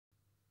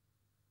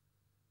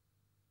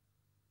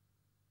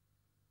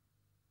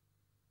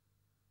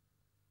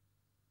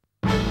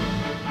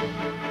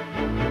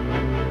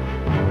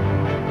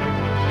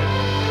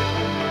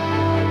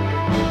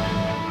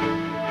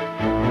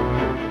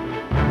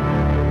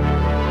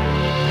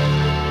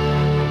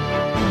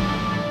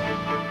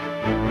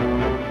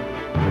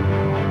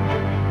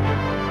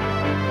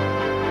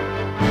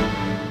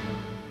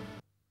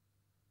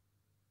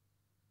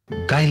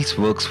Giles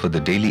works for the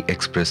Daily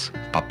Express,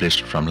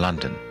 published from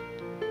London.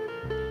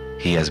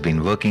 He has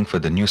been working for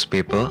the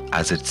newspaper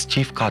as its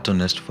chief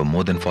cartoonist for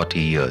more than 40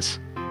 years.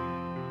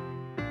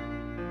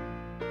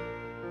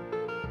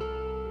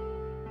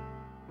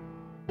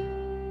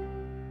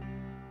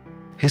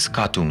 His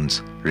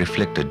cartoons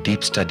reflect a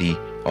deep study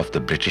of the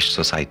British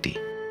society.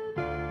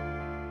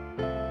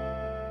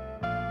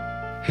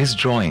 His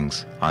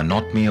drawings are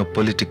not mere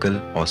political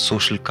or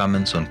social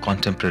comments on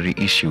contemporary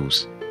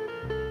issues,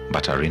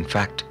 but are in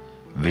fact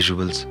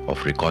visuals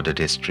of recorded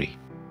history.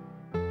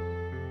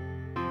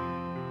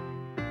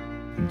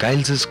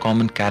 Giles's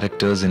common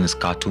characters in his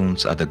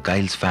cartoons are the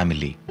Giles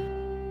family,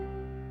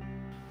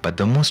 but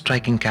the most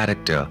striking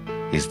character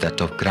is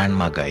that of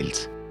Grandma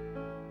Giles.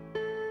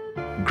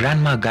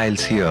 Grandma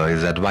Giles here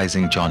is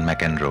advising John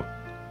McEnroe.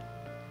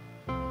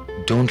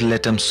 Don't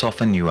let him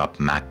soften you up,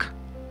 Mac.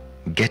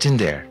 Get in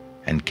there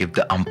and give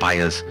the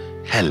umpires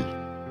hell.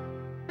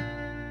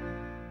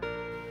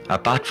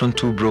 Apart from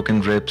 2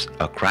 broken ribs,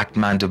 a cracked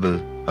mandible,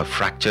 a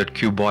fractured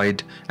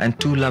cuboid, and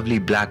 2 lovely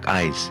black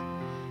eyes,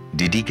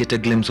 did he get a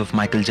glimpse of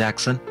Michael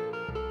Jackson?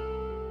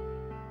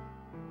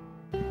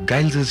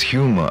 Giles's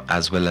humor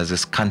as well as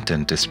his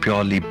content is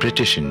purely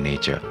British in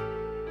nature.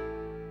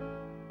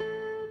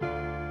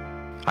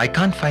 I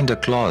can't find a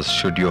clause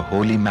should your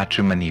holy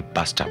matrimony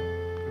bust up,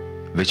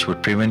 which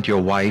would prevent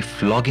your wife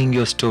flogging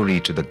your story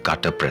to the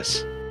gutter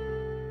press.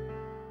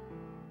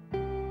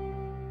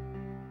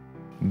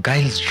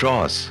 Giles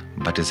draws,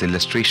 but his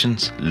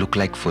illustrations look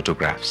like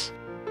photographs.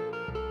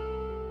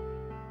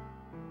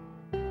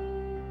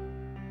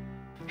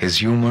 His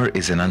humor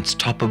is an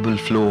unstoppable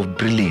flow of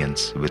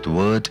brilliance with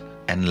word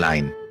and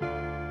line.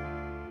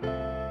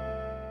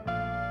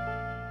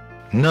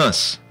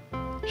 Nurse,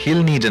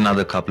 he'll need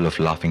another couple of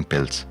laughing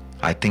pills.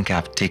 I think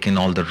I've taken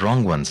all the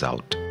wrong ones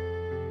out.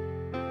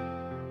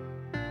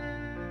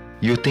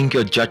 You think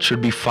your judge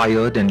should be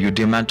fired and you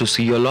demand to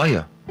see your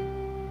lawyer?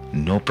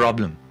 No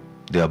problem.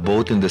 They are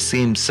both in the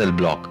same cell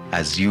block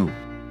as you.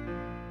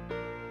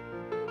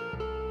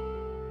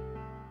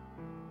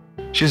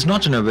 She's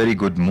not in a very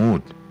good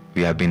mood.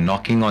 We have been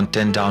knocking on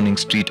 10 Downing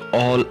Street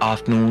all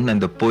afternoon and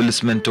the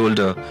policeman told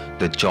her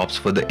the job's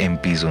for the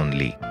MPs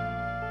only.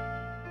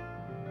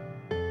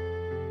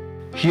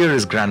 Here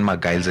is Grandma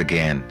Giles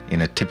again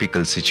in a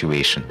typical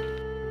situation.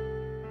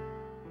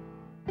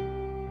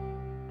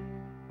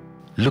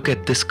 Look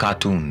at this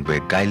cartoon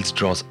where Giles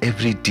draws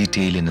every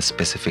detail in a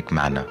specific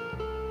manner.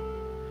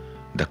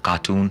 The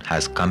cartoon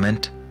has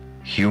comment,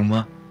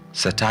 humor,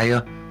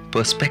 satire,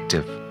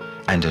 perspective,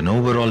 and an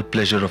overall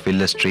pleasure of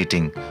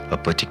illustrating a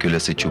particular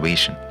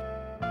situation.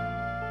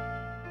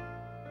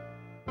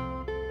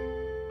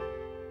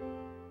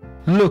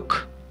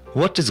 Look,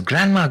 what is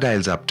Grandma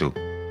Giles up to?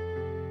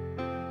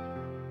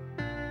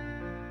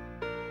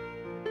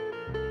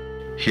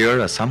 Here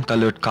are some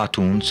colored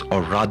cartoons,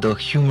 or rather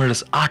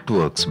humorous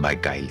artworks by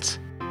Giles.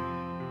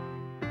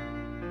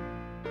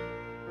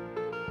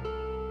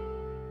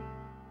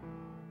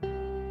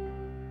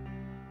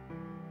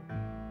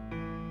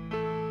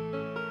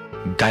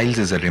 Giles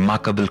is a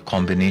remarkable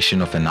combination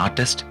of an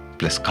artist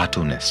plus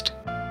cartoonist.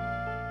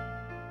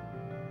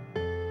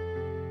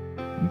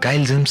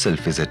 Giles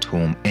himself is at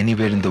home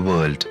anywhere in the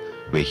world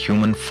where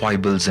human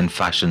foibles and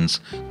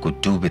fashions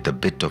could do with a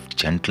bit of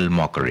gentle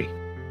mockery.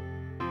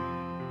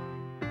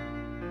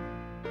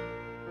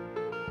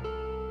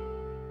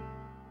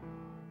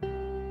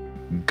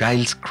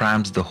 Giles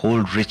crams the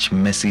whole rich,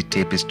 messy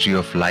tapestry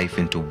of life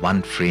into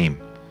one frame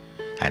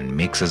and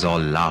makes us all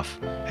laugh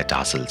at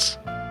ourselves.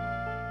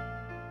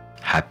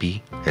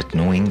 Happy at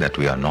knowing that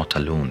we are not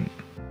alone.